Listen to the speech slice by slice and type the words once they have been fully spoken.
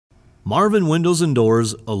Marvin Windows and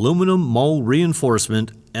Doors Aluminum Mull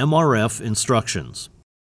Reinforcement MRF Instructions.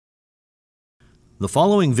 The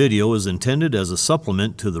following video is intended as a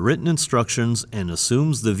supplement to the written instructions and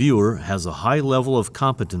assumes the viewer has a high level of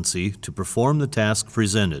competency to perform the task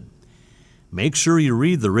presented. Make sure you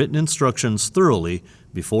read the written instructions thoroughly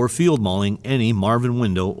before field mulling any Marvin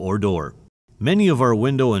window or door. Many of our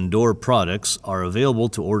window and door products are available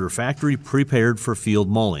to order factory prepared for field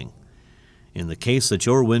mulling. In the case that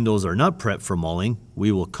your windows are not prepped for mulling,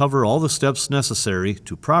 we will cover all the steps necessary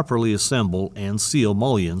to properly assemble and seal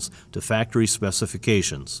mullions to factory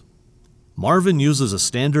specifications. Marvin uses a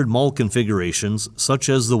standard mull configurations such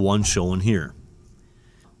as the one shown here.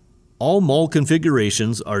 All mull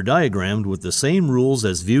configurations are diagrammed with the same rules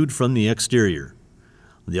as viewed from the exterior.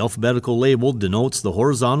 The alphabetical label denotes the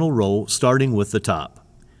horizontal row starting with the top.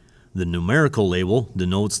 The numerical label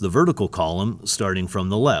denotes the vertical column starting from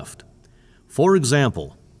the left. For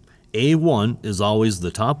example, A1 is always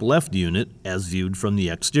the top left unit as viewed from the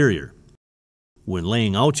exterior. When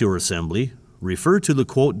laying out your assembly, refer to the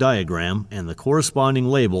quote diagram and the corresponding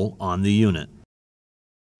label on the unit.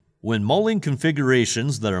 When mulling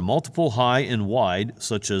configurations that are multiple high and wide,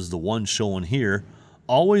 such as the one shown here,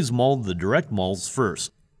 always mull the direct mulls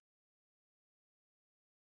first.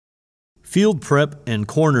 Field prep and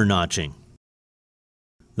corner notching.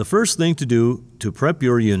 The first thing to do to prep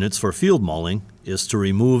your units for field mulling is to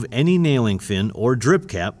remove any nailing fin or drip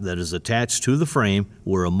cap that is attached to the frame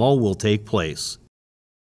where a mull will take place.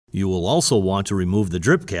 You will also want to remove the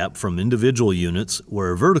drip cap from individual units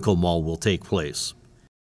where a vertical mull will take place.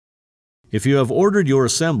 If you have ordered your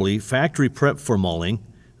assembly factory prep for mulling,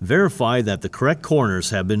 verify that the correct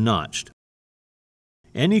corners have been notched.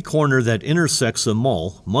 Any corner that intersects a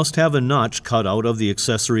mull must have a notch cut out of the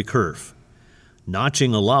accessory kerf.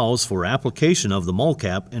 Notching allows for application of the mull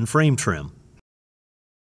cap and frame trim.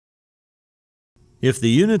 If the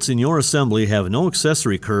units in your assembly have no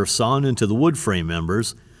accessory kerf sawn into the wood frame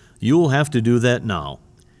members, you will have to do that now.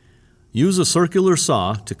 Use a circular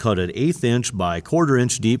saw to cut an 1/8 inch by 1/4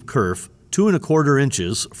 inch deep kerf 2 1/4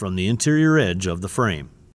 inches from the interior edge of the frame.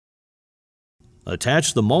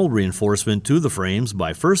 Attach the mull reinforcement to the frames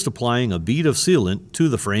by first applying a bead of sealant to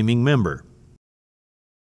the framing member.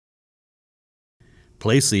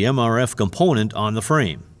 Place the MRF component on the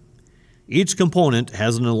frame. Each component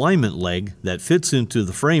has an alignment leg that fits into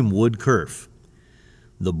the frame wood kerf.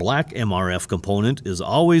 The black MRF component is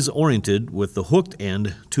always oriented with the hooked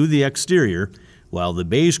end to the exterior, while the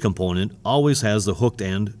beige component always has the hooked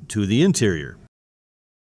end to the interior.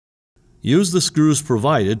 Use the screws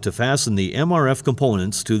provided to fasten the MRF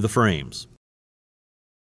components to the frames.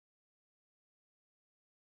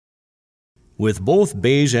 With both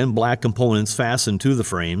beige and black components fastened to the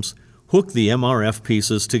frames, hook the MRF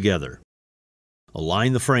pieces together.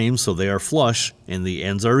 Align the frames so they are flush and the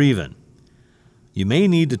ends are even. You may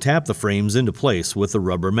need to tap the frames into place with a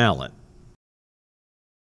rubber mallet.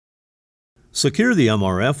 Secure the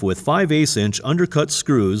MRF with 5/8 inch undercut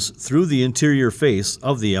screws through the interior face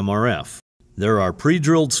of the MRF. There are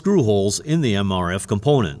pre-drilled screw holes in the MRF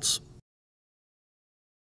components.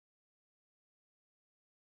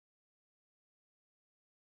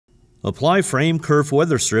 Apply frame kerf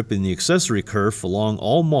weather strip in the accessory kerf along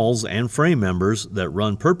all mulls and frame members that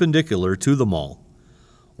run perpendicular to the mull.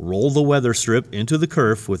 Roll the weather strip into the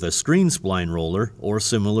kerf with a screen spline roller or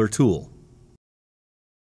similar tool.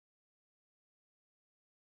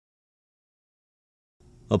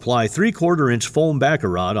 Apply 3/4 inch foam backer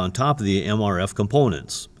rod on top of the MRF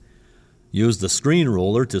components. Use the screen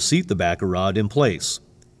roller to seat the backer rod in place.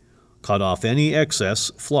 Cut off any excess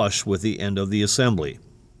flush with the end of the assembly.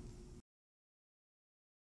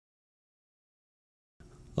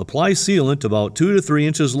 Apply sealant about 2 to 3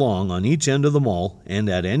 inches long on each end of the mull and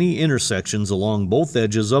at any intersections along both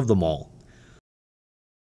edges of the mull.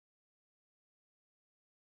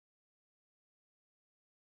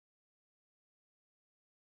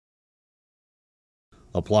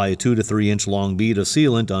 Apply a 2 to 3 inch long bead of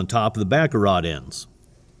sealant on top of the backer rod ends.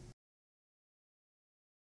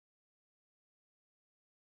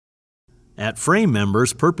 At frame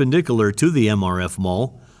members perpendicular to the MRF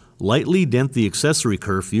mull, lightly dent the accessory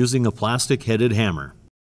kerf using a plastic-headed hammer.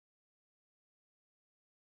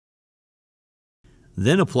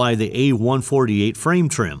 Then apply the A148 frame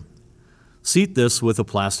trim. Seat this with a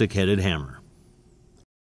plastic-headed hammer.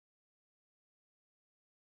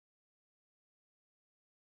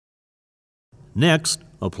 Next,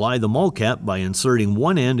 apply the mull cap by inserting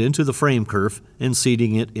one end into the frame kerf and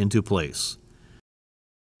seating it into place.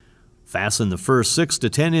 Fasten the first 6 to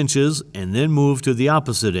 10 inches and then move to the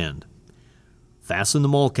opposite end. Fasten the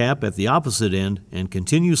mull cap at the opposite end and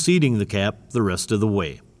continue seating the cap the rest of the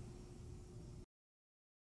way.